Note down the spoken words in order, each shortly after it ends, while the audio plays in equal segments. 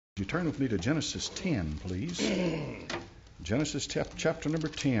You turn with me to Genesis 10, please. Genesis chapter number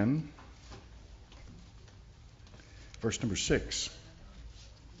 10, verse number 6.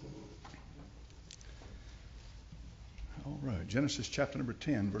 All right, Genesis chapter number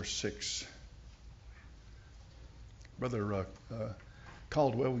 10, verse 6. Brother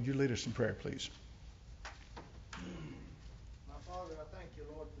Caldwell, would you lead us in prayer, please? My Father, I thank you,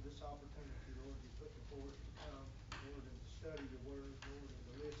 Lord, for this opportunity, Lord, you put before us to come, Lord, and to study your word, Lord, and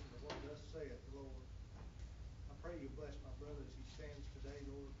to listen to what thus saith the Lord. I pray you bless my brother as he stands today,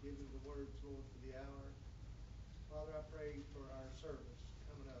 Lord, give him the words, Lord, for the hour. Father, I pray for our service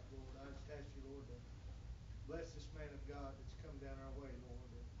coming up, Lord. I just ask you, Lord, to bless this man of God that's come down our way, Lord.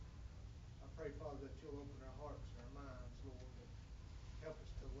 And I pray, Father, that you'll open our hearts and our minds, Lord, and help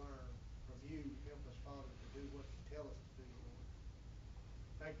us to learn from you. Help us, Father, to do what you tell us to do, Lord.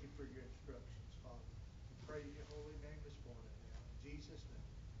 Thank you for your instructions, Father. We pray in your holy name this morning now. In Jesus' name,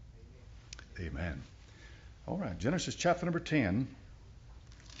 amen. Amen. All right, Genesis chapter number 10.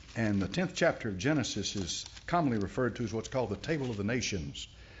 And the 10th chapter of Genesis is commonly referred to as what's called the Table of the Nations.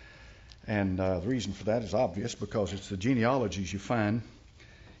 And the reason for that is obvious, because it's the genealogies you find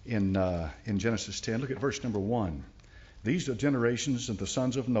in Genesis 10. Look at verse number 1. These are generations of the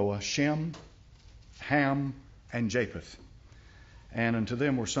sons of Noah, Shem, Ham, and Japheth. And unto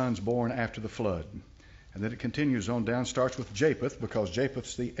them were sons born after the flood. And then it continues on down, starts with Japheth, because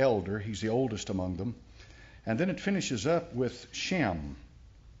Japheth's the elder. He's the oldest among them. And then it finishes up with Shem.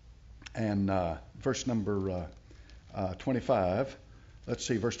 And verse number 25, let's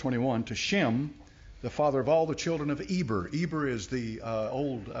see, verse 21, to Shem, the father of all the children of Eber. Eber is the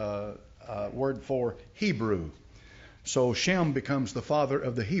old word for Hebrew. So Shem becomes the father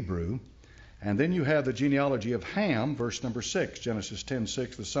of the Hebrew. And then you have the genealogy of Ham, verse number 6, Genesis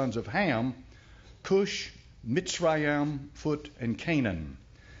 10:6, the sons of Ham, Cush, Mitzrayim, Phut, and Canaan.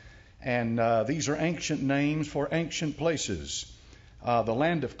 And these are ancient names for ancient places. The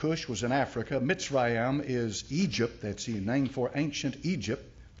land of Cush was in Africa. Mitzrayim is Egypt. That's the name for ancient Egypt.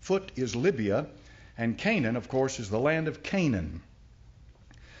 Phut is Libya. And Canaan, of course, is the land of Canaan.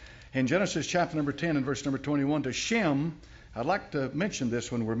 In Genesis chapter number 10 and verse number 21, to Shem, I'd like to mention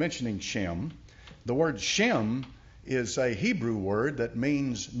this when we're mentioning Shem. The word Shem is a Hebrew word that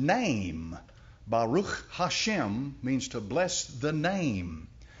means name. Baruch Hashem means to bless the name.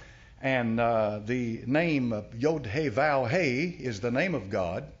 And the name Yod-He-Vav-He is the name of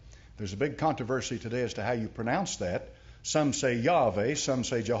God. There's a big controversy today as to how you pronounce that. Some say Yahweh, some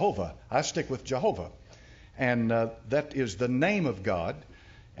say Jehovah. I stick with Jehovah. And that is the name of God.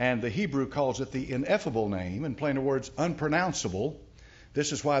 And the Hebrew calls it the ineffable name, in plainer words, unpronounceable.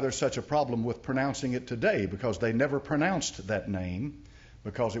 This is why there's such a problem with pronouncing it today, because they never pronounced that name,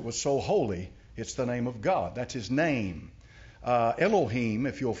 because it was so holy. It's the name of God. That's his name. Elohim,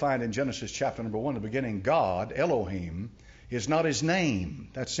 if you'll find in Genesis chapter number 1, the beginning, God, Elohim, is not his name.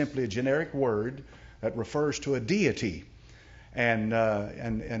 That's simply a generic word that refers to a deity, and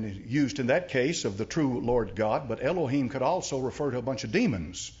used in that case of the true Lord God. But Elohim could also refer to a bunch of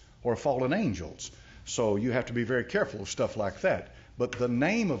demons or fallen angels. So you have to be very careful of stuff like that. But the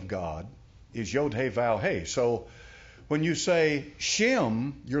name of God is Yod-He-Vav-He. So when you say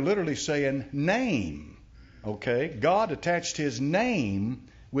Shem, you're literally saying name. Okay, God attached his name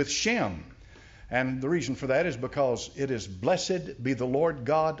with Shem. And the reason for that is because it is blessed be the Lord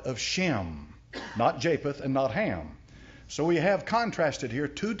God of Shem, not Japheth and not Ham. So we have contrasted here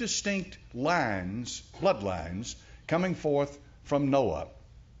two distinct lines, bloodlines, coming forth from Noah.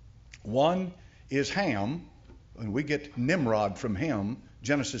 One is Ham, and we get Nimrod from him,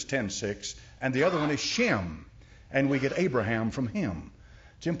 Genesis 10:6, and the other one is Shem, and we get Abraham from him.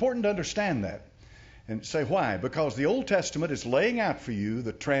 It's important to understand that. And say why? Because the Old Testament is laying out for you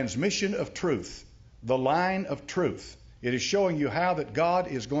the transmission of truth, the line of truth. It is showing you how that God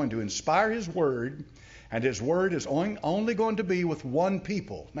is going to inspire his word, and his word is only going to be with one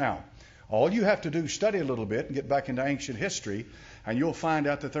people. Now, all you have to do is study a little bit and get back into ancient history, and you'll find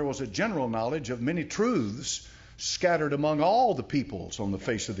out that there was a general knowledge of many truths scattered among all the peoples on the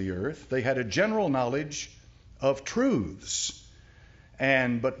face of the earth. They had a general knowledge of truths.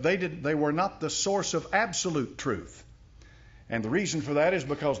 But they were not the source of absolute truth. And the reason for that is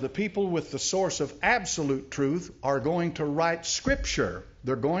because the people with the source of absolute truth are going to write Scripture.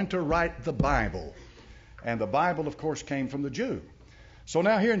 They're going to write the Bible. And the Bible, of course, came from the Jew. So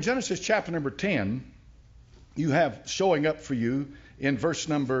now here in Genesis chapter number 10, you have showing up for you in verse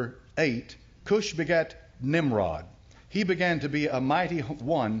number 8, Cush begat Nimrod. He began to be a mighty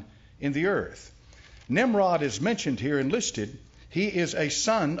one in the earth. Nimrod is mentioned here and listed. He is a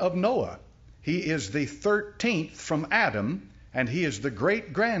son of Noah. He is the 13th from Adam, and he is the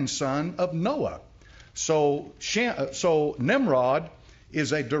great-grandson of Noah. So Nimrod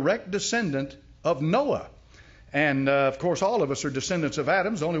is a direct descendant of Noah. And, of course, all of us are descendants of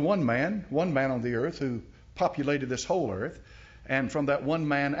Adam. There's only one man on the earth who populated this whole earth. And from that one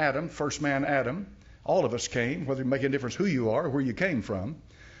man, Adam, first man, Adam, all of us came, whether it make any difference who you are or where you came from.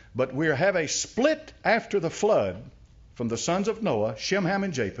 But we have a split after the flood from the sons of Noah, Shem, Ham,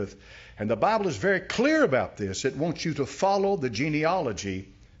 and Japheth. And the Bible is very clear about this. It wants you to follow the genealogy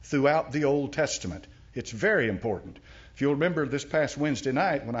throughout the Old Testament. It's very important. If you'll remember this past Wednesday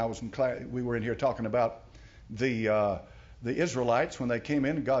night when I was in class, we were in here talking about the Israelites when they came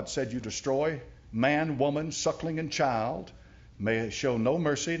in. God said, "You destroy man, woman, suckling, and child. May show no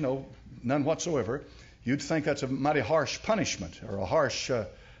mercy, none whatsoever." You'd think that's a mighty harsh punishment or a harsh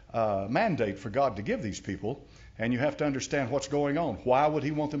mandate for God to give these people. And you have to understand what's going on. Why would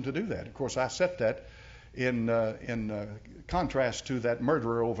he want them to do that? Of course, I set that in contrast to that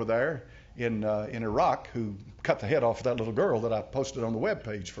murderer over there in Iraq who cut the head off of that little girl that I posted on the web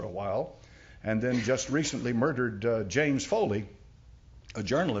page for a while, and then just recently murdered James Foley, a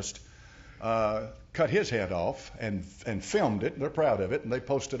journalist, cut his head off and filmed it. They're proud of it, and they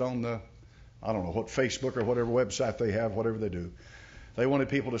posted on the, I don't know what, Facebook or whatever website they have, whatever they do. They wanted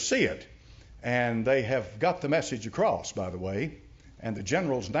people to see it. And they have got the message across, by the way. And the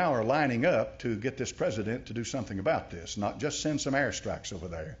generals now are lining up to get this president to do something about this, not just send some airstrikes over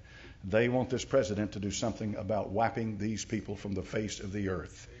there. They want this president to do something about wiping these people from the face of the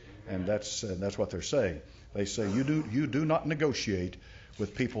earth. And that's what they're saying. They say you do not negotiate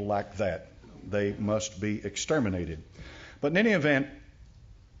with people like that. They must be exterminated. But in any event,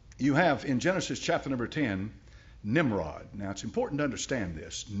 you have in Genesis chapter number 10, Nimrod. Now, it's important to understand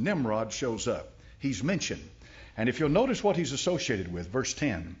this. Nimrod shows up. He's mentioned. And if you'll notice what he's associated with, verse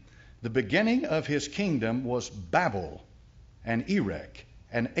 10, the beginning of his kingdom was Babel and Erech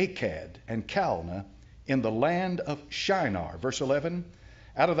and Akkad and Calneh in the land of Shinar. Verse 11,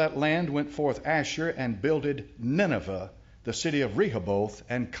 out of that land went forth Asher and builded Nineveh, the city of Rehoboth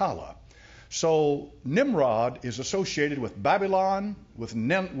and Calah. So Nimrod is associated with Babylon, with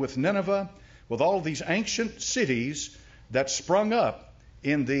Nineveh, with all of these ancient cities that sprung up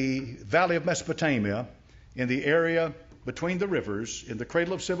in the valley of Mesopotamia, in the area between the rivers, in the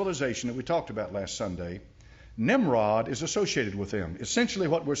cradle of civilization that we talked about last Sunday. Nimrod is associated with them. Essentially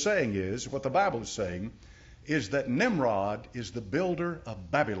what we're saying is, what the Bible is saying, is that Nimrod is the builder of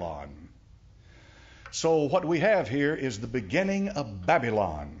Babylon. So what we have here is the beginning of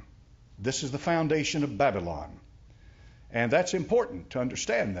Babylon. This is the foundation of Babylon. And that's important to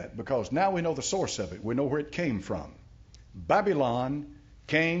understand that, because now we know the source of it. We know where it came from. Babylon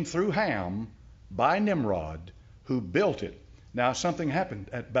came through Ham by Nimrod, who built it. Now, something happened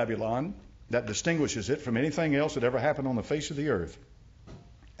at Babylon that distinguishes it from anything else that ever happened on the face of the earth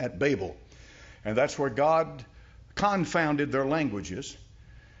at Babel. And that's where God confounded their languages.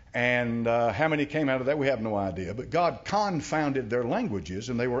 And how many came out of that, we have no idea. But God confounded their languages,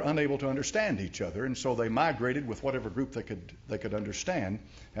 and they were unable to understand each other. And so they migrated with whatever group they could understand,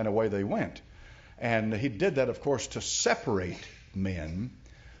 and away they went. And he did that, of course, to separate men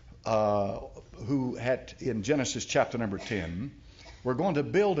who had, in Genesis chapter number 10, were going to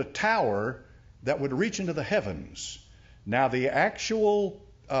build a tower that would reach into the heavens. Now, the actual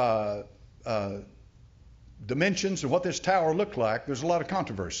dimensions of what this tower looked like, there's a lot of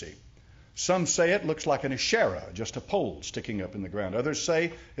controversy. Some say it looks like an Asherah, just a pole sticking up in the ground. Others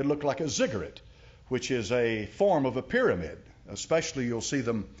say it looked like a ziggurat, which is a form of a pyramid. Especially you'll see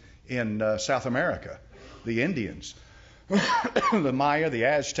them in South America, the Indians. The Maya, the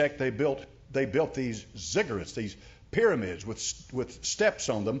Aztec, they built these ziggurats, these pyramids with steps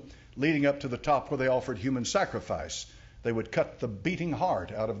on them leading up to the top where they offered human sacrifice. They would cut the beating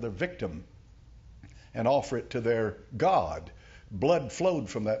heart out of their victim and offer it to their god. Blood flowed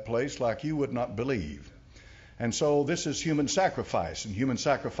from that place like you would not believe. And so this is human sacrifice, and human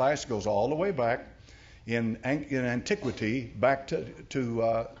sacrifice goes all the way back in antiquity, back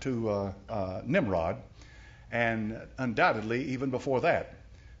to Nimrod, and undoubtedly even before that.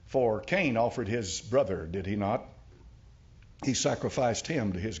 For Cain offered his brother, did he not? He sacrificed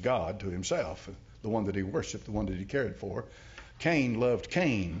him to his god, to himself, the one that he worshiped, the one that he cared for. Cain loved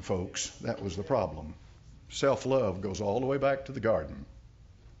Cain, folks. That was the problem. Self-love goes all the way back to the garden.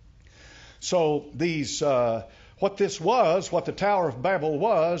 So these, what this was, what the Tower of Babel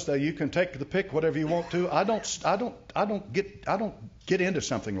was, that you can take the pick whatever you want to. I don't get into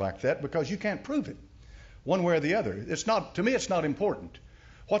something like that because you can't prove it one way or the other. It's not, to me, it's not important.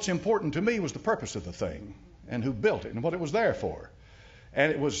 What's important to me was the purpose of the thing and who built it and what it was there for.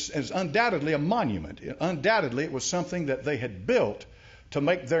 And it was undoubtedly a monument. Undoubtedly, it was something that they had built to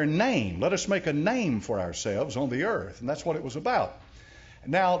make their name. Let us make a name for ourselves on the earth. And that's what it was about.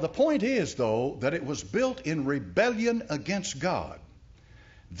 Now, the point is, though, that it was built in rebellion against God.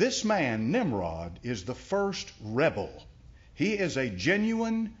 This man, Nimrod, is the first rebel. He is a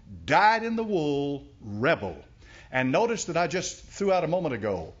genuine, dyed-in-the-wool rebel. And notice that I just threw out a moment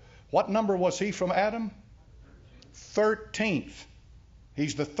ago. What number was he from Adam? 13th.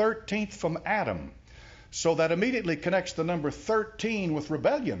 He's the 13th from Adam. So that immediately connects the number 13 with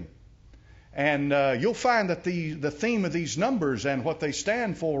rebellion. And you'll find that the theme of these numbers and what they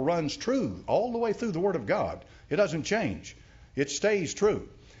stand for runs true all the way through the Word of God. It doesn't change. It stays true.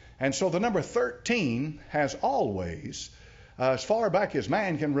 And so the number 13 has always, as far back as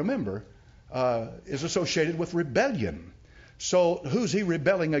man can remember, is associated with rebellion. So who's he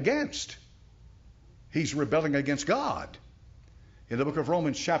rebelling against? He's rebelling against God. In the book of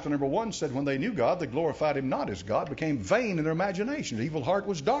Romans, chapter number 1 said, when they knew God, they glorified him not as God, became vain in their imagination. The evil heart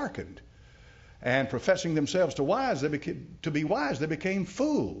was darkened. And professing themselves to be wise, they became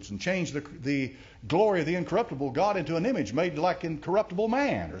fools and changed the glory of the incorruptible God into an image made like incorruptible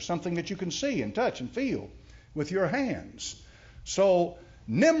man, or something that you can see and touch and feel with your hands. So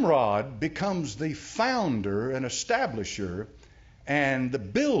Nimrod becomes the founder and establisher and the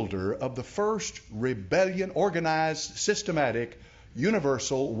builder of the first rebellion, organized, systematic,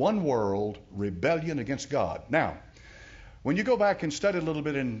 universal, one world rebellion against God. Now, when you go back and study a little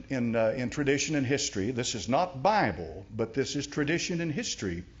bit in tradition and history, this is not Bible, but this is tradition and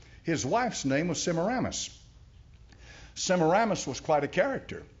history. His wife's name was Semiramis. Semiramis was quite a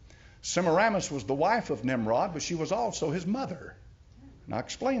character. Semiramis was the wife of Nimrod, but she was also his mother. And I'll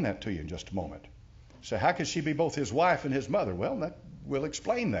explain that to you in just a moment. So how could she be both his wife and his mother? Well, we'll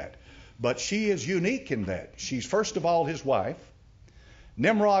explain that. But she is unique in that. She's first of all his wife.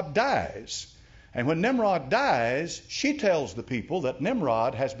 Nimrod dies. And when Nimrod dies, she tells the people that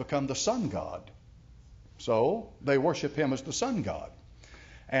Nimrod has become the sun god. So they worship him as the sun god.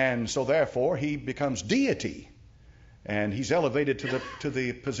 And so therefore he becomes deity. And he's elevated to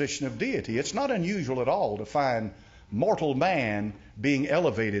the position of deity. It's not unusual at all to find mortal man being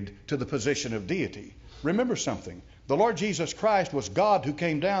elevated to the position of deity. Remember something. The Lord Jesus Christ was God who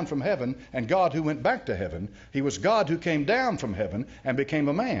came down from heaven and God who went back to heaven. He was God who came down from heaven and became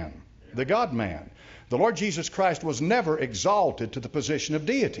a man. The God-man. The Lord Jesus Christ was never exalted to the position of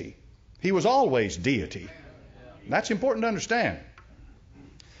deity. He was always deity. And that's important to understand.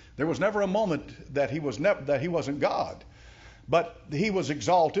 There was never a moment that he wasn't God. But he was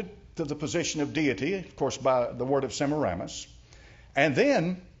exalted to the position of deity, of course, by the word of Semiramis. And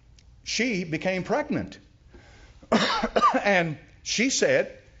then she became pregnant. And she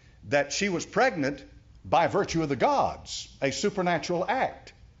said that she was pregnant by virtue of the gods, a supernatural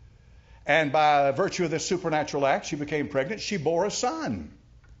act. And by virtue of this supernatural act, she became pregnant. She bore a son,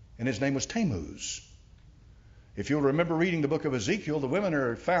 and his name was Tammuz. If you'll remember reading the book of Ezekiel, the women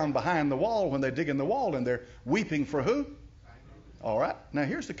are found behind the wall when they dig in the wall, and they're weeping for who? All right, now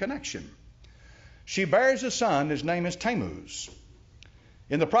here's the connection. She bears a son, his name is Tammuz.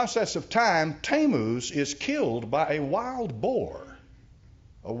 In the process of time, Tammuz is killed by a wild boar.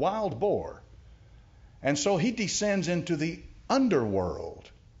 A wild boar. And so he descends into the underworld.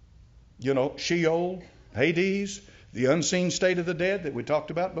 You know, Sheol, Hades, the unseen state of the dead that we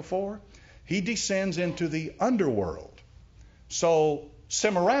talked about before. He descends into the underworld. So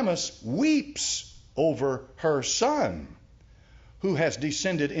Semiramis weeps over her son who has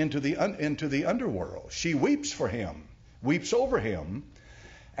descended into the underworld. She weeps for him, weeps over him.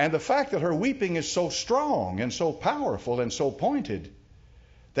 And the fact that her weeping is so strong and so powerful and so pointed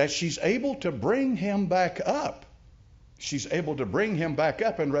that she's able to bring him back up. She's able to bring him back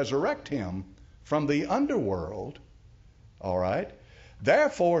up and resurrect him from the underworld. All right.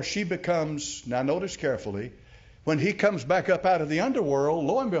 Therefore, she becomes, now notice carefully, when he comes back up out of the underworld,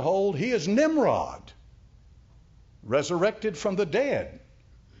 lo and behold, he is Nimrod, resurrected from the dead.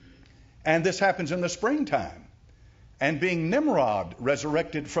 And this happens in the springtime. And being Nimrod,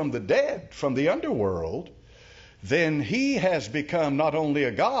 resurrected from the dead, from the underworld, then he has become not only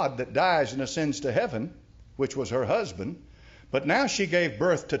a god that dies and ascends to heaven, which was her husband, but now she gave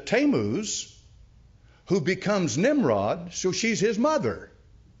birth to Tammuz, who becomes Nimrod, so she's his mother.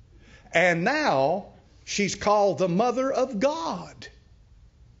 And now she's called the mother of God.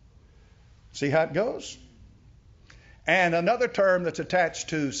 See how it goes? And another term that's attached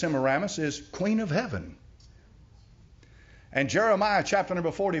to Semiramis is Queen of Heaven. And Jeremiah chapter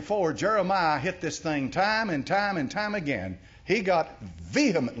number 44, Jeremiah hit this thing time and time and time again. He got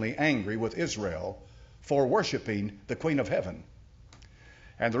vehemently angry with Israel for worshiping the Queen of Heaven.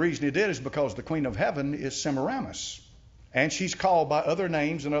 And the reason he did is because the queen of heaven is Semiramis. And she's called by other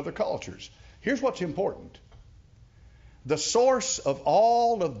names in other cultures. Here's what's important. The source of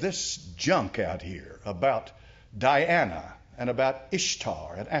all of this junk out here about Diana and about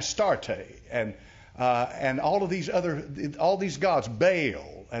Ishtar and Astarte and all of these gods,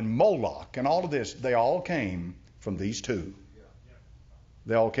 Baal and Moloch and all of this, they all came from these two.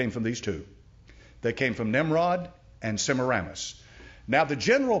 They all came from these two. They came from Nimrod and Semiramis. Now, the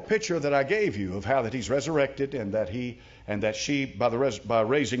general picture that I gave you of how that he's resurrected and that she, by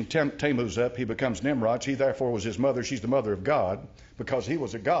raising Tammuz up, he becomes Nimrod. She therefore was his mother. She's the mother of God because he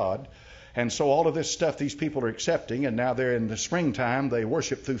was a god. And so all of this stuff these people are accepting, and now they're in the springtime. They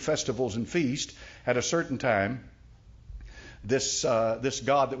worship through festivals and feast. At a certain time, this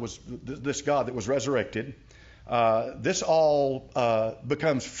God that was resurrected, this all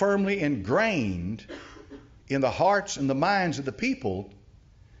becomes firmly ingrained in the hearts and the minds of the people,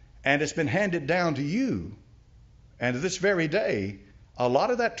 and it's been handed down to you. And to this very day, a lot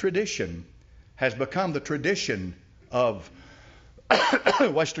of that tradition has become the tradition of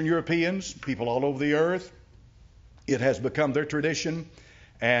Western Europeans, people all over the earth. It has become their tradition,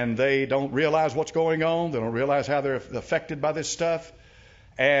 and they don't realize what's going on. They don't realize how they're affected by this stuff.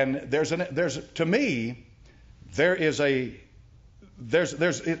 And it's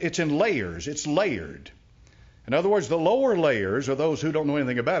in layers. It's layered. In other words, the lower layers are those who don't know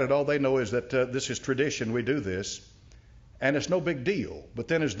anything about it. All they know is that this is tradition. We do this. And it's no big deal. But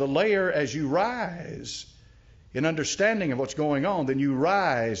then as you rise in understanding of what's going on, then you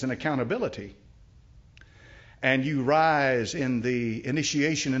rise in accountability. And you rise in the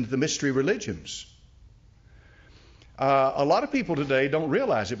initiation into the mystery religions. A lot of people today don't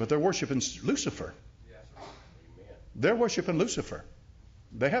realize it, but they're worshiping Lucifer. They're worshiping Lucifer.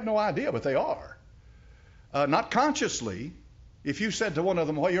 They have no idea, but they are. Not consciously. If you said to one of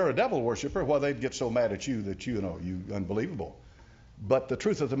them, well, you're a devil worshiper, well, they'd get so mad at you that you unbelievable. But the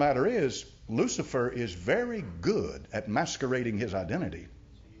truth of the matter is, Lucifer is very good at masquerading his identity.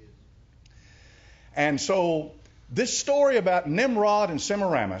 And so this story about Nimrod and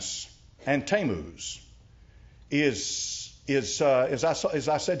Semiramis and Tammuz is as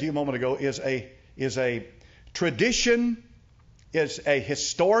I said to you a moment ago, is a tradition, is a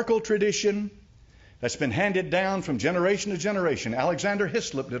historical tradition that's been handed down from generation to generation. Alexander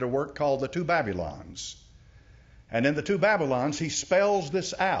Hislop did a work called The Two Babylons. And in The Two Babylons, he spells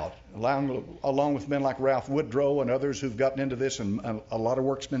this out, along with men like Ralph Woodrow and others who've gotten into this, and a lot of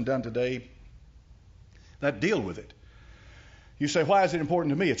work's been done today that deal with it. You say, why is it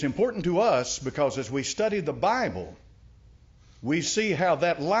important to me? It's important to us because as we study the Bible, we see how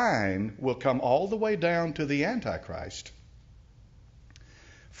that line will come all the way down to the Antichrist.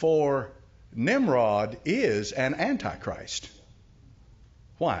 For Nimrod is an Antichrist.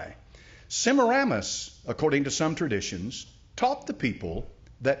 Why? Semiramis, according to some traditions, taught the people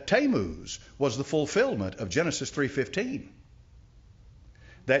that Tammuz was the fulfillment of Genesis 3:15.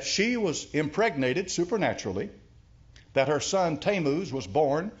 That she was impregnated supernaturally, that her son Tammuz was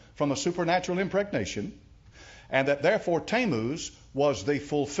born from a supernatural impregnation, and that therefore Tammuz was the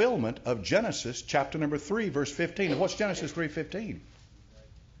fulfillment of Genesis chapter number 3, verse 15. And what's Genesis 3:15?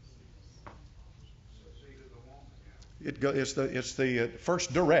 It's the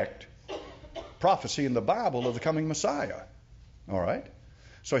first direct prophecy in the Bible of the coming Messiah. All right?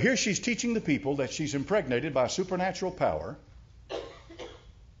 So here she's teaching the people that she's impregnated by supernatural power,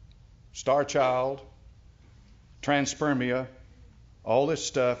 star child, transpermia, all this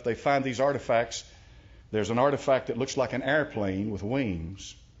stuff. They find these artifacts. There's an artifact that looks like an airplane with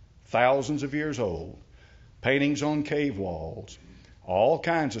wings, thousands of years old, paintings on cave walls, all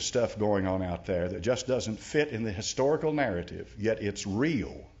kinds of stuff going on out there that just doesn't fit in the historical narrative, yet it's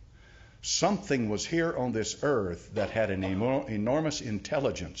real. Something was here on this earth that had an enormous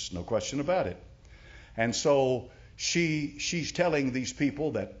intelligence, no question about it. And so she's telling these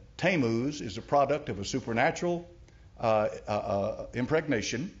people that Tammuz is a product of a supernatural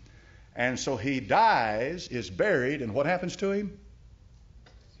impregnation. And so he dies, is buried, and what happens to him?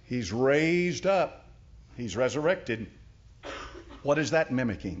 He's raised up. He's resurrected. What is that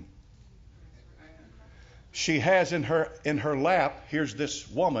mimicking? She has in her lap, here's this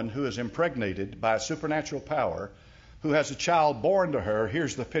woman who is impregnated by a supernatural power, who has a child born to her.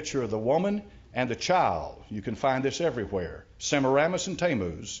 Here's the picture of the woman and the child. You can find this everywhere. Semiramis and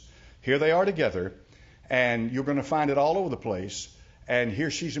Tammuz. Here they are together, and you're going to find it all over the place. And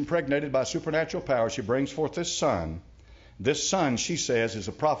here she's impregnated by supernatural power. She brings forth this son. This son, she says, is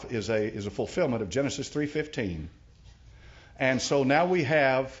a fulfillment of Genesis 3:15. And so now we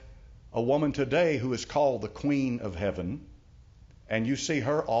have a woman today who is called the Queen of Heaven, And you see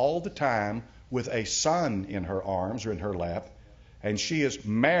her all the time with a son in her arms or in her lap. And she is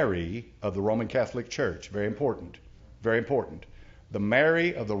Mary of the Roman Catholic Church. Very important. Very important. The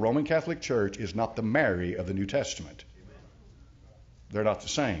Mary of the Roman Catholic Church is not the Mary of the New Testament. They're not the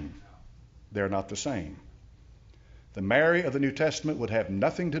same. They're not the same. The Mary of the New Testament would have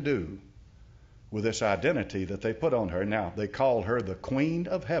nothing to do with this identity that they put on her. Now, they call her the Queen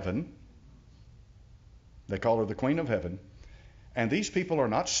of Heaven. They call her the Queen of Heaven. And these people are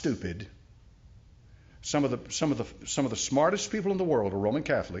not stupid. Some of the smartest people in the world are Roman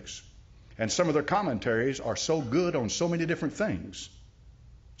Catholics, and some of their commentaries are so good on so many different things.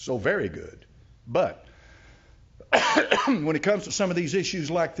 So very good. But when it comes to some of these issues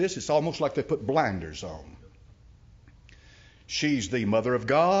like this, it's almost like they put blinders on. She's the mother of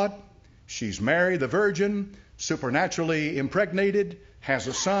God. She's Mary, the virgin, supernaturally impregnated, has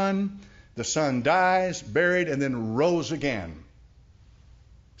a son. The son dies, buried, and then rose again.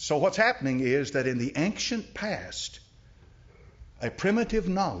 So what's happening is that in the ancient past, a primitive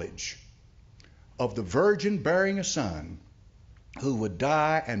knowledge of the virgin bearing a son who would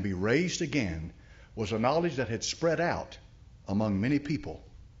die and be raised again was a knowledge that had spread out among many people.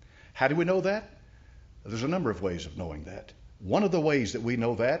 How do we know that? There's a number of ways of knowing that. One of the ways that we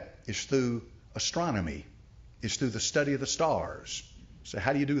know that is through astronomy. It's through the study of the stars. So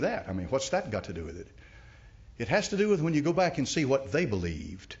how do you do that? I mean, what's that got to do with it? It has to do with when you go back and see what they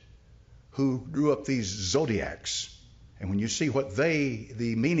believed, who drew up these zodiacs, and when you see what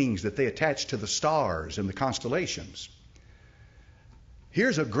the meanings that they attached to the stars and the constellations.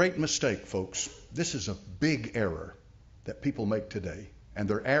 Here's a great mistake, folks. This is a big error that people make today, and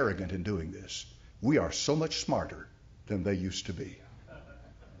they're arrogant in doing this. We are so much smarter than they used to be.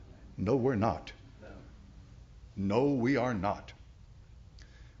 No, we're not. No, we are not.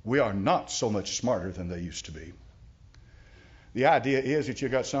 We are not so much smarter than they used to be. The idea is that you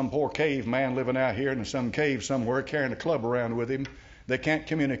got some poor caveman living out here in some cave somewhere carrying a club around with him. They can't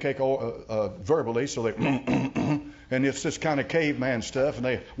communicate verbally, so they and it's this kind of caveman stuff, and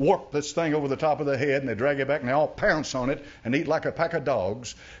they warp this thing over the top of the head, and they drag it back, and they all pounce on it and eat like a pack of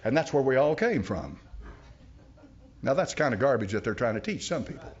dogs, and that's where we all came from. Now that's the kind of garbage that they're trying to teach some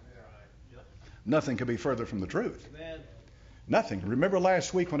people. Nothing could be further from the truth. Nothing. Remember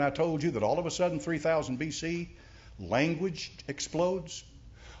last week when I told you that all of a sudden 3000 BC, language explodes?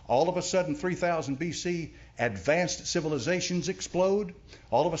 All of a sudden 3000 BC, advanced civilizations explode?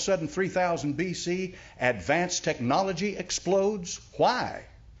 All of a sudden 3000 BC, advanced technology explodes? Why?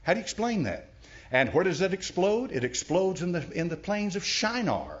 How do you explain that? And where does it explode? It explodes in the plains of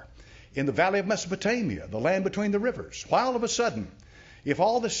Shinar, in the valley of Mesopotamia, the land between the rivers. Why all of a sudden? If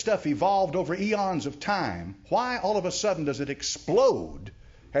all this stuff evolved over eons of time, why all of a sudden does it explode?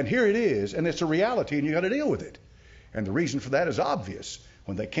 And here it is, and it's a reality, and you got to deal with it. And the reason for that is obvious.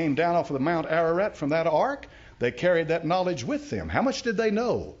 When they came down off of the Mount Ararat from that ark, they carried that knowledge with them. How much did they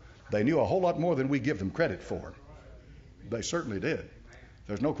know? They knew a whole lot more than we give them credit for. They certainly did.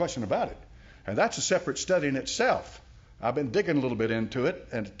 There's no question about it. And that's a separate study in itself. I've been digging a little bit into it,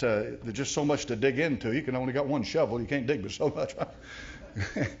 and there's just so much to dig into. You can only got one shovel. You can't dig but so much.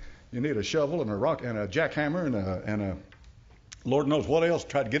 You need a shovel and a rock and a jackhammer and a Lord knows what else to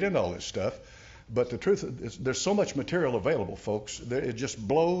try to get into all this stuff. But the truth is, there's so much material available, folks. It just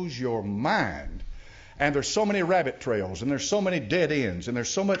blows your mind. And there's so many rabbit trails, and there's so many dead ends, and there's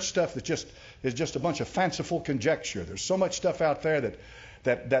so much stuff that is just a bunch of fanciful conjecture. There's so much stuff out there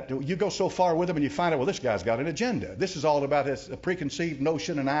that you go so far with him and you find out, well, this guy's got an agenda. This is all about a preconceived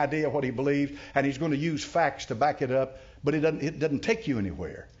notion, an idea of what he believes, and he's going to use facts to back it up, but it doesn't take you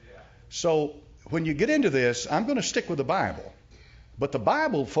anywhere. Yeah. So when you get into this, I'm going to stick with the Bible. But the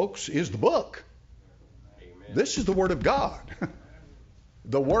Bible, folks, is the book. Amen. This is the Word of God.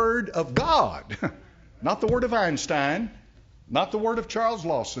 The Word of God. Not the Word of Einstein, not the Word of Charles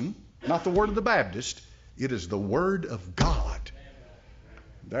Lawson, not the Word of the Baptist. It is the Word of God.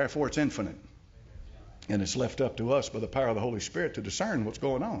 Therefore, it's infinite. And it's left up to us by the power of the Holy Spirit to discern what's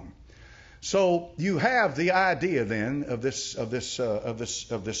going on. So you have the idea then of this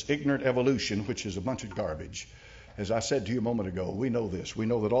ignorant evolution, which is a bunch of garbage. As I said to you a moment ago, we know this. We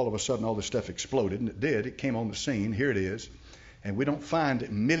know that all of a sudden all this stuff exploded, and it did. It came on the scene. Here it is. And we don't find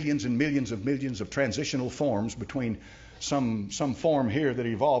millions and millions of transitional forms between some form here that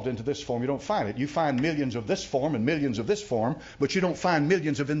evolved into this form. You don't find it. You find millions of this form and millions of this form, but you don't find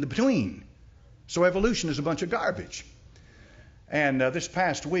millions of in the between. So evolution is a bunch of garbage. And this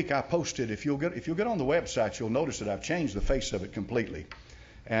past week I posted, if you'll get on the website, you'll notice that I've changed the face of it completely.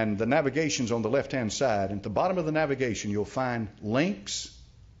 And the navigation's on the left-hand side. And at the bottom of the navigation, you'll find links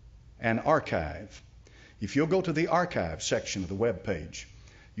and archive. If you'll go to the archive section of the web page,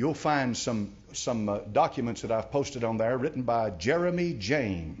 you'll find some documents that I've posted on there written by Jeremy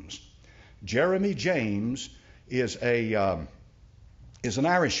James. Jeremy James is an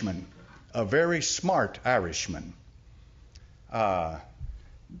Irishman, a very smart Irishman.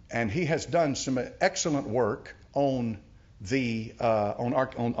 And he has done some excellent work on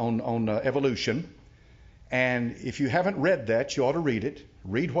evolution. And if you haven't read that, you ought to read it.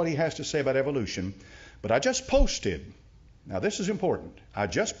 Read what he has to say about evolution. But I just posted, now this is important, I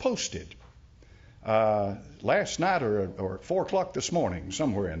just posted last night or at 4 o'clock this morning,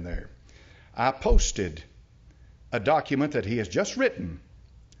 somewhere in there, I posted a document that he has just written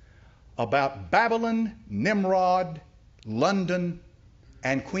about Babylon, Nimrod, London,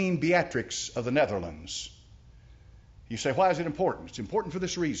 and Queen Beatrix of the Netherlands. You say, why is it important? It's important for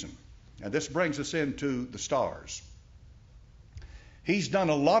this reason. And this brings us into the stars. He's done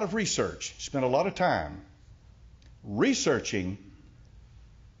a lot of research, spent a lot of time researching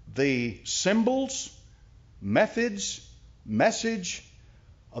the symbols, methods, message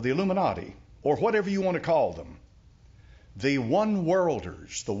of the Illuminati, or whatever you want to call them. The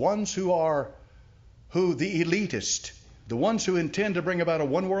one-worlders, the ones the elitist, the ones who intend to bring about a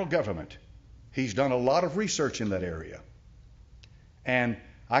one-world government. He's done a lot of research in that area. And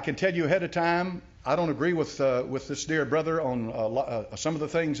I can tell you ahead of time, I don't agree with this dear brother on some of the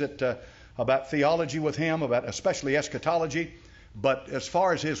things that about theology with him, about especially eschatology. But as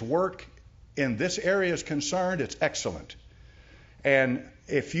far as his work in this area is concerned, it's excellent. And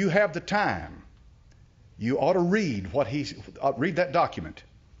if you have the time, you ought to read read that document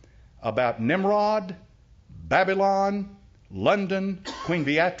about Nimrod, Babylon, London, Queen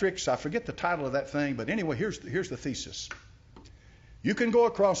Beatrix. I forget the title of that thing, but anyway, here's the thesis. You can go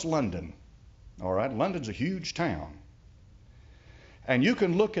across London. All right, London's a huge town. And you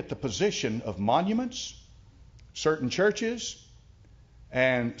can look at the position of monuments, certain churches,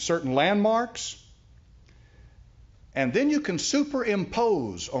 and certain landmarks. And then you can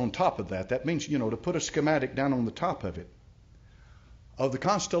superimpose on top of that. That means, to put a schematic down on the top of it, of the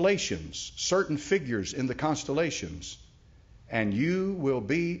constellations, certain figures in the constellations, and you will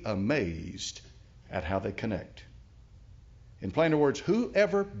be amazed at how they connect. In plain words,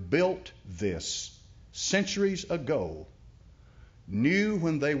 whoever built this centuries ago knew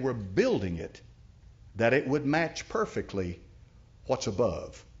when they were building it that it would match perfectly what's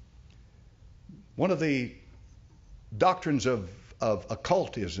above. One of the doctrines of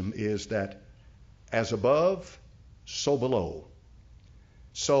occultism is that as above, so below.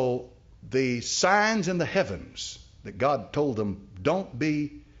 So the signs in the heavens that God told them, don't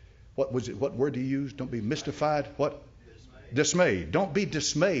be, what word do you use? Don't be mystified. What? Dismayed. Don't be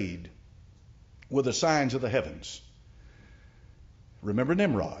dismayed with the signs of the heavens. Remember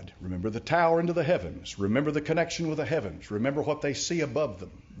Nimrod. Remember the tower into the heavens. Remember the connection with the heavens. Remember what they see above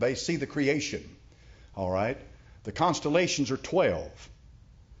them. They see the creation. All right? The constellations are 12.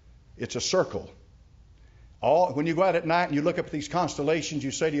 It's a circle. When you go out at night and you look up at these constellations,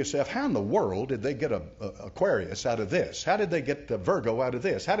 you say to yourself, how in the world did they get Aquarius out of this? How did they get the Virgo out of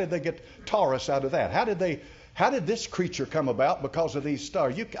this? How did they get Taurus out of that? How did this creature come about because of these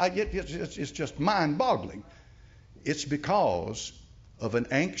stars? It's just mind-boggling. It's because of an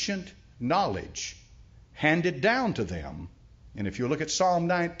ancient knowledge handed down to them. And if you look at Psalm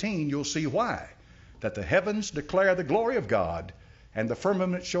 19, you'll see why. That the heavens declare the glory of God, and the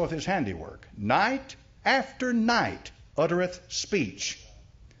firmament showeth his handiwork. Night after night uttereth speech.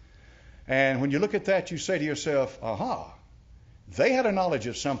 And when you look at that, you say to yourself, aha, they had a knowledge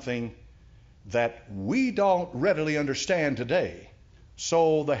of something that we don't readily understand today.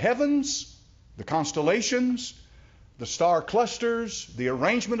 So the heavens, the constellations, the star clusters, the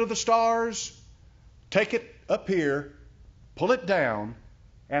arrangement of the stars, take it up here, pull it down,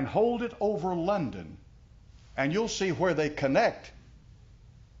 and hold it over London, and you'll see where they connect.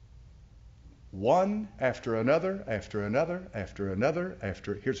 One after another, after another, after another,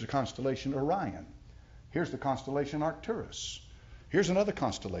 here's the constellation Orion. Here's the constellation Arcturus. Here's another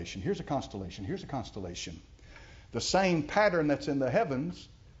constellation. Here's a constellation. Here's a constellation. The same pattern that's in the heavens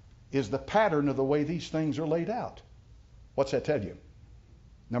is the pattern of the way these things are laid out. What's that tell you?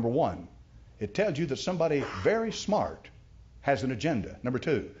 Number one, it tells you that somebody very smart has an agenda. Number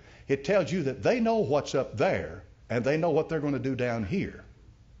two, it tells you that they know what's up there and they know what they're going to do down here.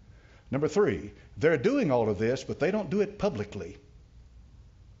 Number three, they're doing all of this, but they don't do it publicly.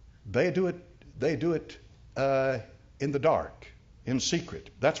 They do it in the dark, in secret.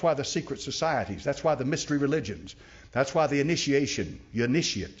 That's why the secret societies, that's why the mystery religions, that's why the initiation, you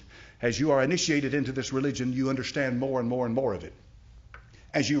initiate. As you are initiated into this religion, you understand more and more and more of it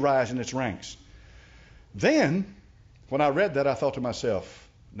as you rise in its ranks. Then, when I read that, I thought to myself,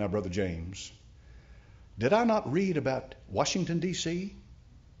 now, Brother James, did I not read about Washington, D.C.?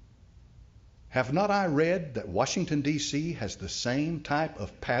 Have not I read that Washington, D.C. has the same type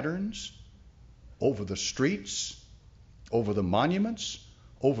of patterns over the streets, over the monuments,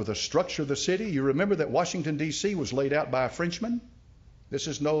 over the structure of the city? You remember that Washington, D.C. was laid out by a Frenchman? This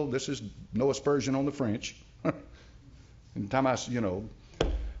is no aspersion on the French. In time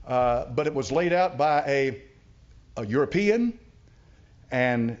but it was laid out by a European,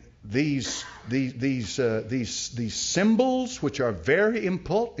 and these symbols, which are very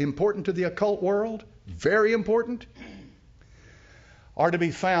important to the occult world, very important, are to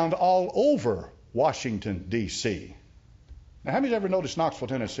be found all over Washington, D.C. Now, have you ever noticed Knoxville,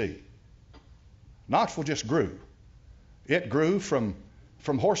 Tennessee? Knoxville just grew. It grew from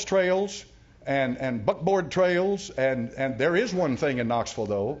horse trails and buckboard trails, and there is one thing in Knoxville,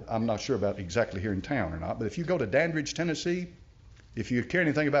 though. I'm not sure about exactly here in town or not, but if you go to Dandridge, Tennessee, if you care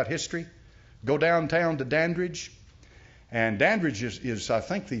anything about history, go downtown to Dandridge. And Dandridge is I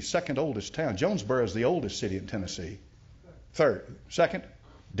think, the second oldest town. Jonesboro is the oldest city in Tennessee. Second.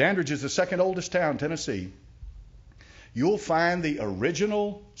 Dandridge is the second oldest town in Tennessee. You'll find the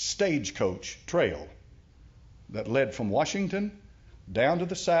original stagecoach trail that led from Washington down to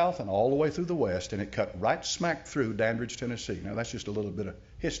the south and all the way through the west, and it cut right smack through Dandridge, Tennessee. Now, that's just a little bit of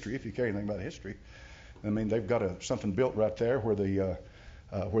history, if you care anything about history. I mean, they've got something built right there where the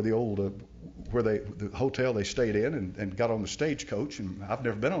hotel they stayed in and got on the stagecoach. And I've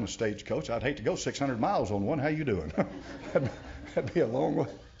never been on a stagecoach. I'd hate to go 600 miles on one. How you doing? That'd be a long way.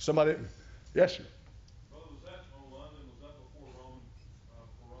 Somebody, yes, sir. Well, was that on London? Was that before Roman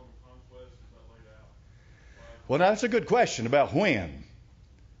conquest? Is that laid out? Well, now that's a good question about when.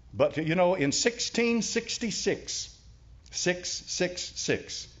 But in 1666,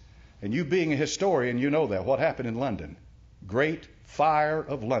 666. And you being a historian, you know that. What happened in London? Great Fire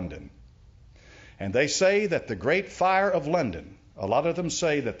of London. And they say that the Great Fire of London, a lot of them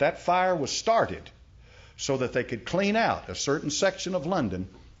say that fire was started so that they could clean out a certain section of London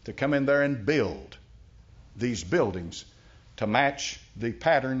to come in there and build these buildings to match the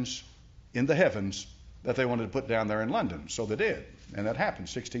patterns in the heavens that they wanted to put down there in London. So they did. And that happened,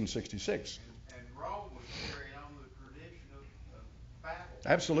 1666. And Rome was carrying on the tradition of battle.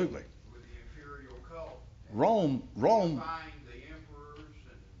 Absolutely. With the imperial cult. Rome The emperors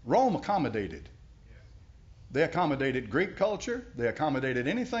and Rome accommodated. yeah. They accommodated Greek culture. They accommodated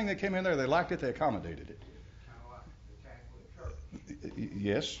anything that came in there. They liked it. They accommodated it. Kind of like the Catholic Church.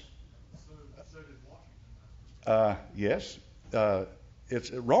 Yes. So did Washington. Yes.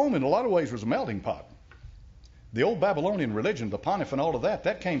 Rome in a lot of ways was a melting pot. The old Babylonian religion, the Pontiff and all of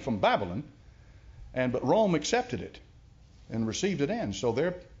that came from Babylon, but Rome accepted it and received it in. So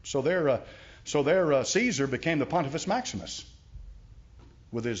their Caesar became the Pontifex Maximus,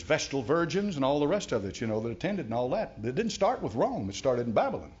 with his Vestal virgins and all the rest of it, that attended and all that. It didn't start with Rome. It started in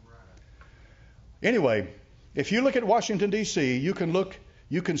Babylon. Right. Anyway, if you look at Washington, D.C., you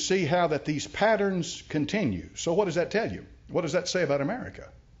can see how that these patterns continue. So what does that tell you? What does that say about America?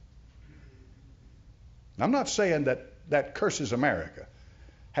 I'm not saying that curses America.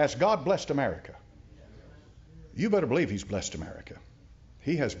 Has God blessed America? You better believe He's blessed America.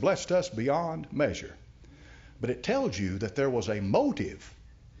 He has blessed us beyond measure. But it tells you that there was a motive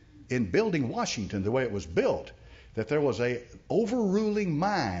in building Washington the way it was built, that there was a overruling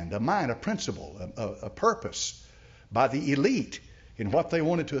mind, a principle, a purpose by the elite in what they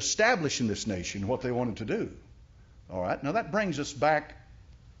wanted to establish in this nation, what they wanted to do. All right, now that brings us back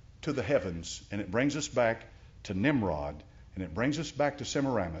to the heavens, and it brings us back to Nimrod, and it brings us back to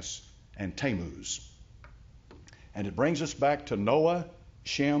Semiramis and Tammuz. And it brings us back to Noah,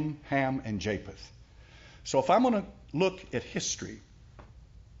 Shem, Ham, and Japheth. So if I'm going to look at history,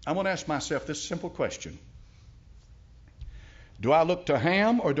 I'm going to ask myself this simple question. Do I look to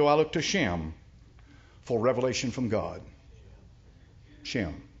Ham or do I look to Shem for revelation from God?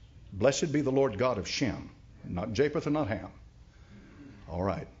 Shem. Blessed be the Lord God of Shem, not Japheth and not Ham. All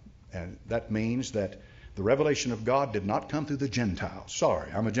right. And that means that the revelation of God did not come through the Gentiles.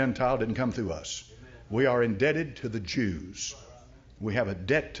 Sorry, I'm a Gentile, didn't come through us. We are indebted to the Jews. We have a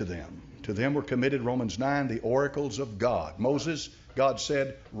debt to them. To them were committed, Romans 9, the oracles of God. Moses, God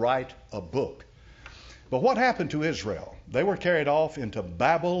said, write a book. But what happened to Israel? They were carried off into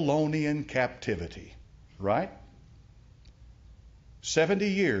Babylonian captivity, right? 70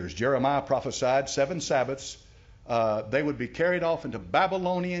 years, Jeremiah prophesied, 7 Sabbaths. They would be carried off into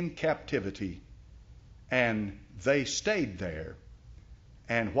Babylonian captivity, and they stayed there.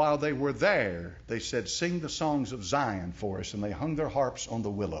 And while they were there, they said, sing the songs of Zion for us, and they hung their harps on the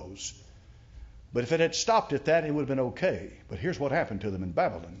willows. But if it had stopped at that, it would have been okay. But here's what happened to them in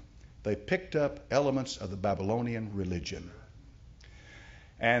Babylon. They picked up elements of the Babylonian religion.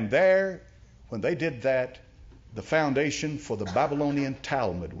 And there, when they did that, the foundation for the Babylonian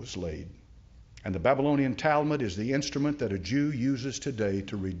Talmud was laid. And the Babylonian Talmud is the instrument that a Jew uses today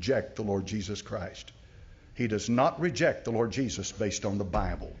to reject the Lord Jesus Christ. He does not reject the Lord Jesus based on the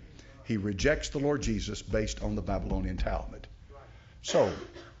Bible. He rejects the Lord Jesus based on the Babylonian Talmud. So,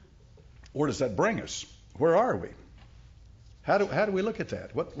 where does that bring us? Where are we? How do we look at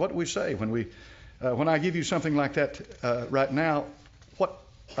that? What do we say when I give you something like that right now?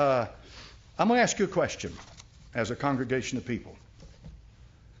 I'm going to ask you a question as a congregation of people.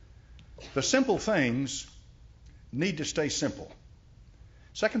 The simple things need to stay simple.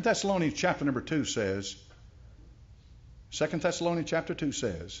 2 Thessalonians chapter number 2 says, 2 Thessalonians chapter 2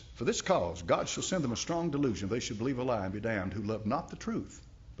 says, for this cause God shall send them a strong delusion, they should believe a lie and be damned, who loved not the truth,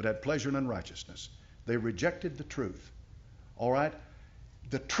 but had pleasure in unrighteousness. They rejected the truth. All right?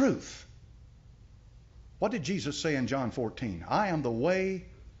 The truth. What did Jesus say in John 14? I am the way,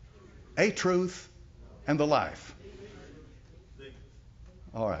 a truth, and the life.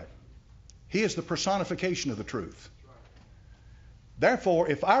 All right. He is the personification of the truth. Therefore,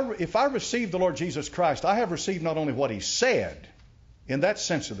 if I receive the Lord Jesus Christ, I have received not only what He said, in that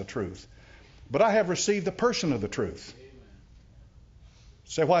sense of the truth, but I have received the person of the truth.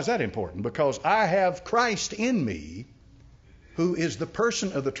 Say, why is that important? Because I have Christ in me, who is the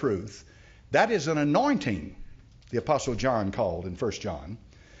person of the truth. That is an anointing, the Apostle John called in 1 John.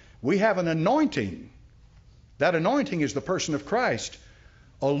 We have an anointing. That anointing is the person of Christ,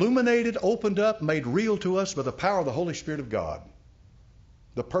 illuminated, opened up, made real to us by the power of the Holy Spirit of God.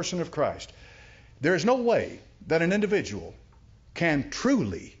 The person of Christ. There is no way that an individual can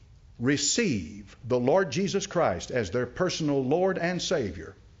truly receive the Lord Jesus Christ as their personal Lord and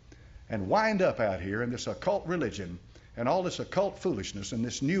Savior and wind up out here in this occult religion and all this occult foolishness and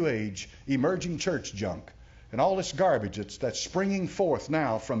this new age emerging church junk and all this garbage that's springing forth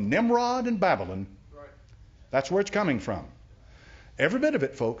now from Nimrod and Babylon. Right. That's where it's coming from. Every bit of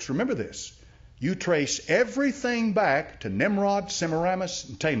it, folks. Remember this. You trace everything back to Nimrod, Semiramis,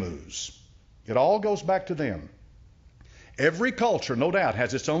 and Tammuz. It all goes back to them. Every culture, no doubt,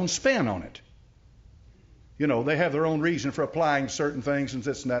 has its own spin on it. You know, they have their own reason for applying certain things and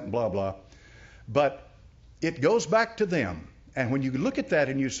this and that and blah, blah. But it goes back to them. And when you look at that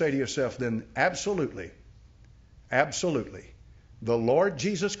and you say to yourself, then absolutely, absolutely, the Lord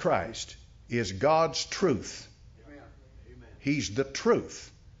Jesus Christ is God's truth. Amen. He's the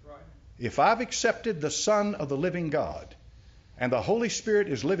truth. Right. If I've accepted the Son of the living God, and the Holy Spirit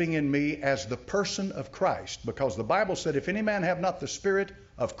is living in me as the person of Christ, because the Bible said, if any man have not the Spirit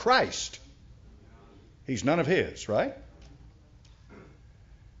of Christ, he's none of his, right?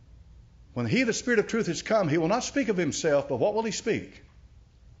 When he, the Spirit of truth, is come, he will not speak of himself, but what will he speak?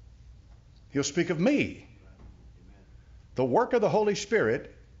 He'll speak of me. The work of the Holy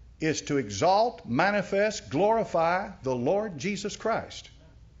Spirit is to exalt, manifest, glorify the Lord Jesus Christ.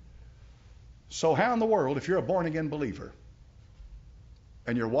 So how in the world, if you're a born-again believer,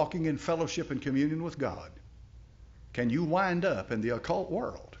 and you're walking in fellowship and communion with God, can you wind up in the occult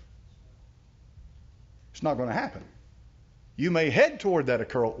world? It's not going to happen. You may head toward that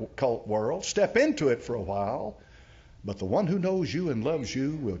occult world, step into it for a while, but the one who knows you and loves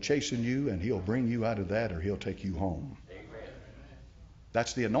you will chasten you, and he'll bring you out of that, or he'll take you home. Amen.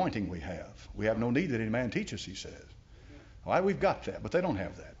 That's the anointing we have. We have no need that any man teach us, he says. Why, we've got that, but they don't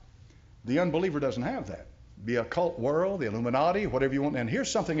have that. The unbeliever doesn't have that. The occult world, the Illuminati, whatever you want. And here's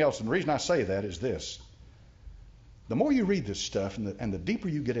something else, and the reason I say that is this. The more you read this stuff and the deeper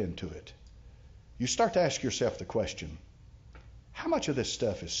you get into it, you start to ask yourself the question, how much of this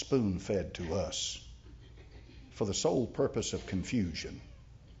stuff is spoon-fed to us for the sole purpose of confusion?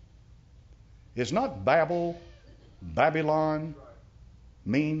 Is not Babylon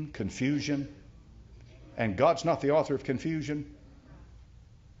mean confusion? And God's not the author of confusion?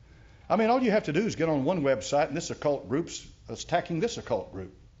 I mean, all you have to do is get on one website and this occult group's attacking this occult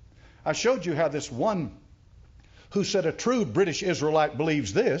group. I showed you how this one who said a true British Israelite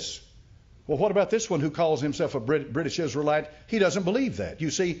believes this. Well, what about this one who calls himself a British Israelite? He doesn't believe that.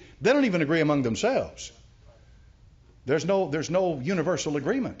 You see, they don't even agree among themselves. There's no universal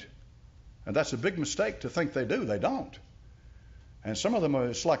agreement. And that's a big mistake to think they do. They don't. And some of them are,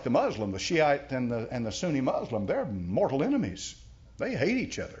 it's like the Muslim, the Shiite and the Sunni Muslim. They're mortal enemies. They hate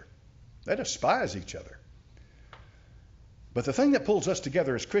each other. They despise each other. But the thing that pulls us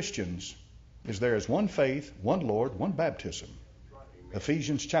together as Christians is there is one faith, one Lord, one baptism.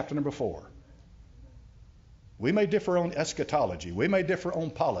 Ephesians chapter number 4. We may differ on eschatology. We may differ on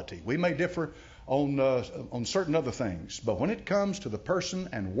polity. We may differ on certain other things. But when it comes to the person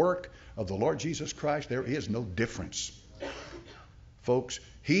and work of the Lord Jesus Christ, there is no difference. Folks,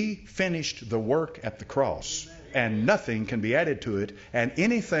 He finished the work at the cross, and nothing can be added to it. And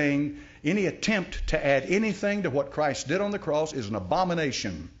any attempt to add anything to what Christ did on the cross is an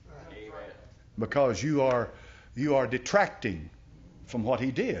abomination, because you are detracting from what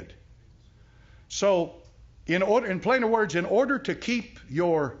He did. So, in plainer words, in order to keep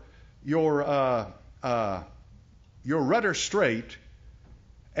your rudder straight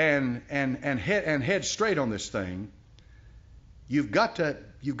and head straight on this thing, you've got to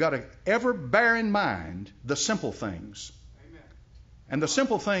ever bear in mind the simple things. Amen. And the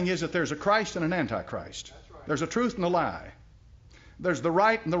simple thing is that there's a Christ and an Antichrist. That's right. There's a truth and a lie. There's the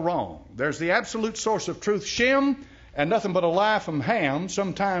right and the wrong. There's the absolute source of truth, Shem, and nothing but a lie from Ham.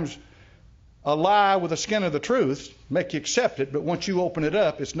 Sometimes a lie with the skin of the truth make you accept it, but once you open it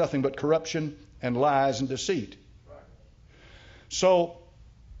up, it's nothing but corruption and lies and deceit. Right. So,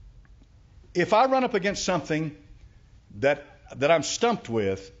 if I run up against something that I'm stumped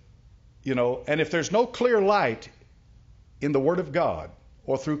with, and if there's no clear light in the Word of God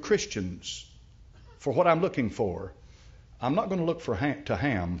or through Christians for what I'm looking for, I'm not going to look to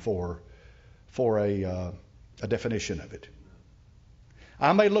Ham for a definition of it.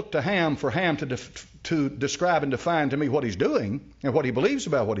 I may look to Ham for Ham to describe and define to me what he's doing and what he believes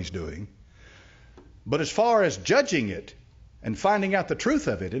about what he's doing. But as far as judging it and finding out the truth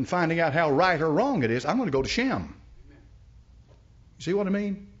of it and finding out how right or wrong it is, I'm going to go to Shem. You see what I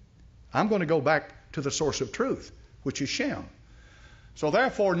mean? I'm going to go back to the source of truth, which is Shem. So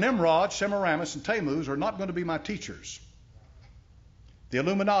therefore, Nimrod, Semiramis, and Tammuz are not going to be my teachers. The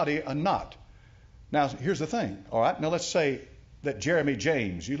Illuminati are not. Now, here's the thing. All right, now let's say that Jeremy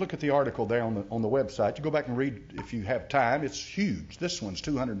James, you look at the article there on the website. You go back and read if you have time. It's huge. This one's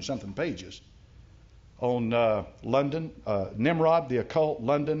 200 and something pages on London, Nimrod, the occult,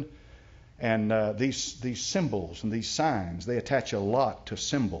 London, and these symbols and these signs. They attach a lot to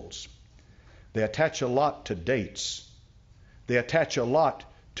symbols. They attach a lot to dates. They attach a lot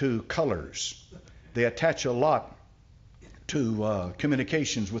to colors. They attach a lot to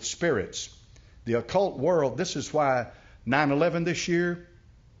communications with spirits. The occult world, this is why 9/11 this year,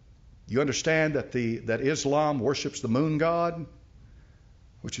 you understand that that Islam worships the moon god,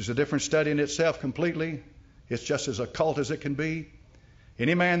 which is a different study in itself completely. It's just as occult as it can be.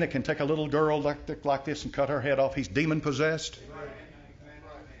 Any man that can take a little girl like this and cut her head off, he's demon possessed.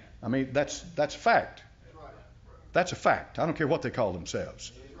 I mean, that's a fact. That's a fact. I don't care what they call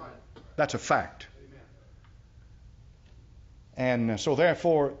themselves. That's a fact. And so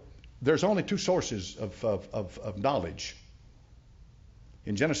therefore, there's only two sources of knowledge.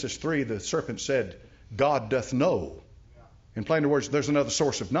 In Genesis 3, the serpent said, God doth know. In plain words, there's another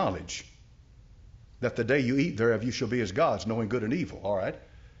source of knowledge. That the day you eat thereof, you shall be as gods, knowing good and evil. All right?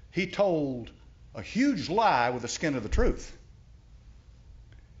 He told a huge lie with the skin of the truth.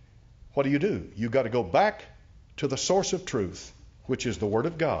 What do? You've got to go back to the source of truth, which is the Word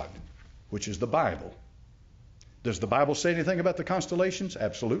of God, which is the Bible. Does the Bible say anything about the constellations?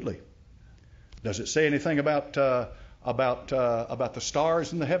 Absolutely. Does it say anything about the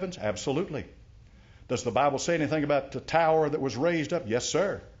stars in the heavens? Absolutely. Does the Bible say anything about the tower that was raised up? Yes,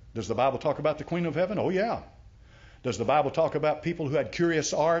 sir. Does the Bible talk about the Queen of Heaven? Oh, yeah. Does the Bible talk about people who had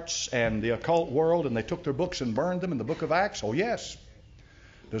curious arts and the occult world and they took their books and burned them in the book of Acts? Oh, yes.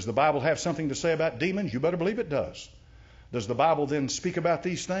 Does the Bible have something to say about demons? You better believe it does. Does the Bible then speak about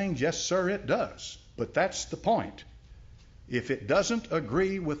these things? Yes, sir, it does. But that's the point. If it doesn't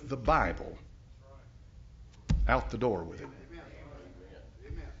agree with the Bible, out the door with it.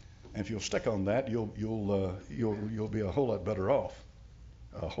 And if you'll stick on that, you'll be a whole lot better off.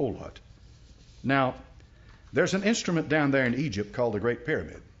 A whole lot. Now, there's an instrument down there in Egypt called the Great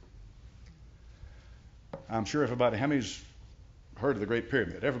Pyramid. I'm sure everybody, how many's heard of the Great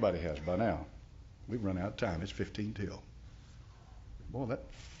Pyramid? Everybody has by now. We've run out of time. It's 15 till. Boy, that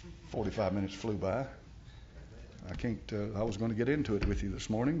 45 minutes flew by. I was going to get into it with you this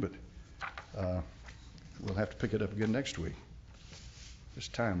morning, but we'll have to pick it up again next week. This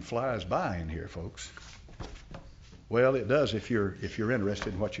time flies by in here, folks. Well, it does if you're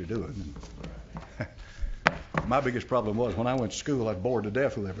interested in what you're doing. My biggest problem was when I went to school, I was bored to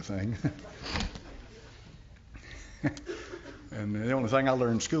death with everything. And the only thing I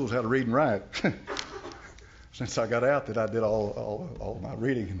learned in school is how to read and write. Since I got out, that I did all my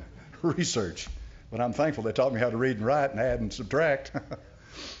reading and research. But I'm thankful they taught me how to read and write and add and subtract.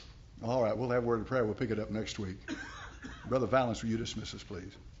 All right, we'll have a word of prayer. We'll pick it up next week. Brother Valance, will you dismiss us,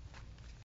 please?